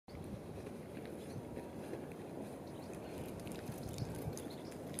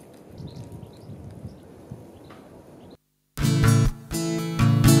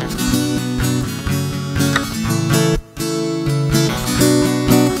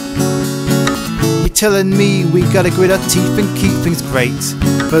telling me we gotta grit our teeth and keep things great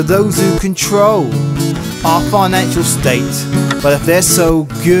for those who control our financial state. But if they're so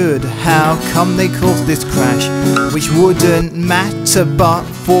good, how come they caused this crash, which wouldn't matter but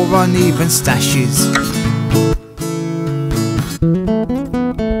for uneven stashes?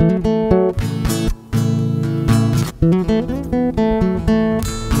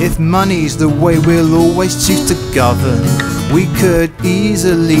 If money's the way we'll always choose to govern, we could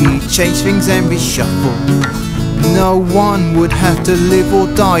easily change things and reshuffle. No one would have to live or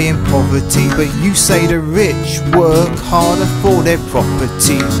die in poverty, but you say the rich work harder for their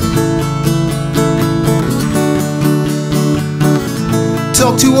property.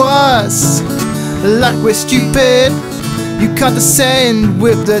 Talk to us like we're stupid. You condescend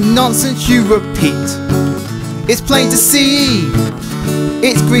with the nonsense you repeat. It's plain to see,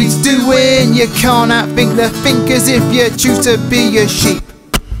 it's greed's doing. You can't outthink the thinkers if you choose to be a sheep.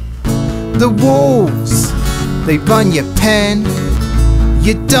 The wolves, they run your pen.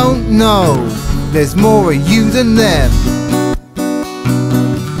 You don't know there's more of you than them.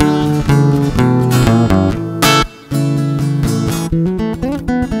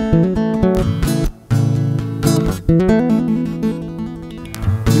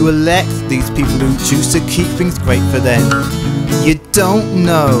 You elect these people who choose to keep things great for them. You don't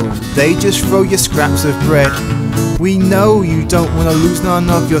know, they just throw you scraps of bread. We know you don't want to lose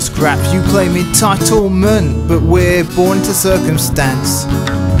none of your scraps. You claim entitlement, but we're born into circumstance.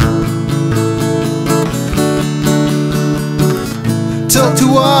 Talk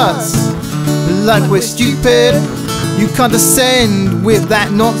to us like we're stupid. You condescend with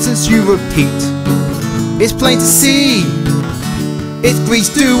that nonsense you repeat. It's plain to see, it's greed's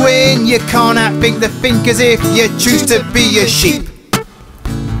doing. You can't outthink the thinkers if you choose to be a sheep.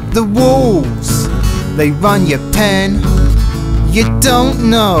 The wolves, they run your pen. You don't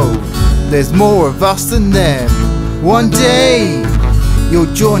know there's more of us than them. One day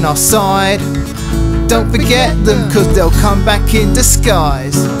you'll join our side. Don't forget them, cause they'll come back in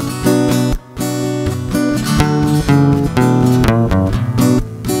disguise.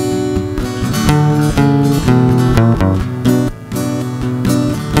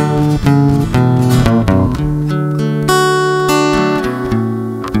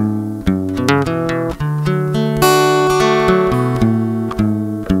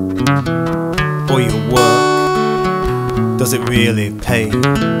 For your work, does it really pay?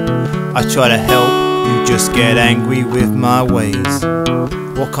 I try to help, you just get angry with my ways.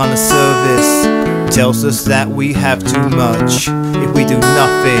 What kind of service tells us that we have too much? If we do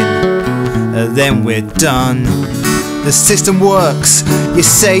nothing, then we're done. The system works, you're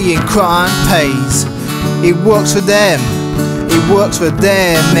saying crime pays. It works for them, it works for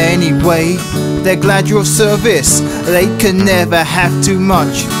them anyway. They're glad you're of service, they can never have too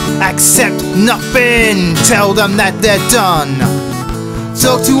much. Accept nothing, tell them that they're done.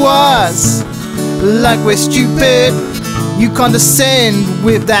 Talk to us like we're stupid. You condescend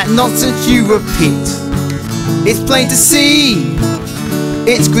with that nonsense you repeat. It's plain to see,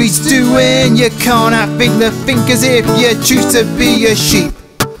 it's greed's doing. You can't outthink the thinkers if you choose to be a sheep.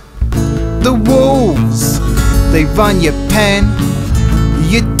 The wolves, they run your pen.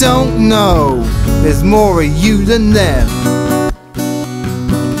 You don't know there's more of you than them.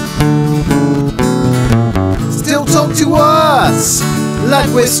 Still talk to us like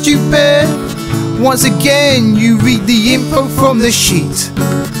we're stupid. Once again you read the info from the sheet.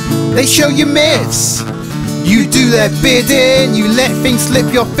 They show you myths, you do their bidding. You let things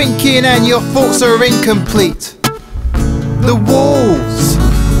slip your thinking and your thoughts are incomplete. The wolves,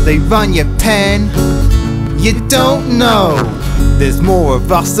 they run your pen. You don't know there's more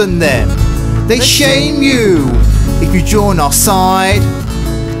of us than them. They shame you if you join our side.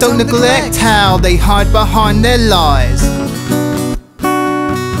 Don't neglect how they hide behind their lies.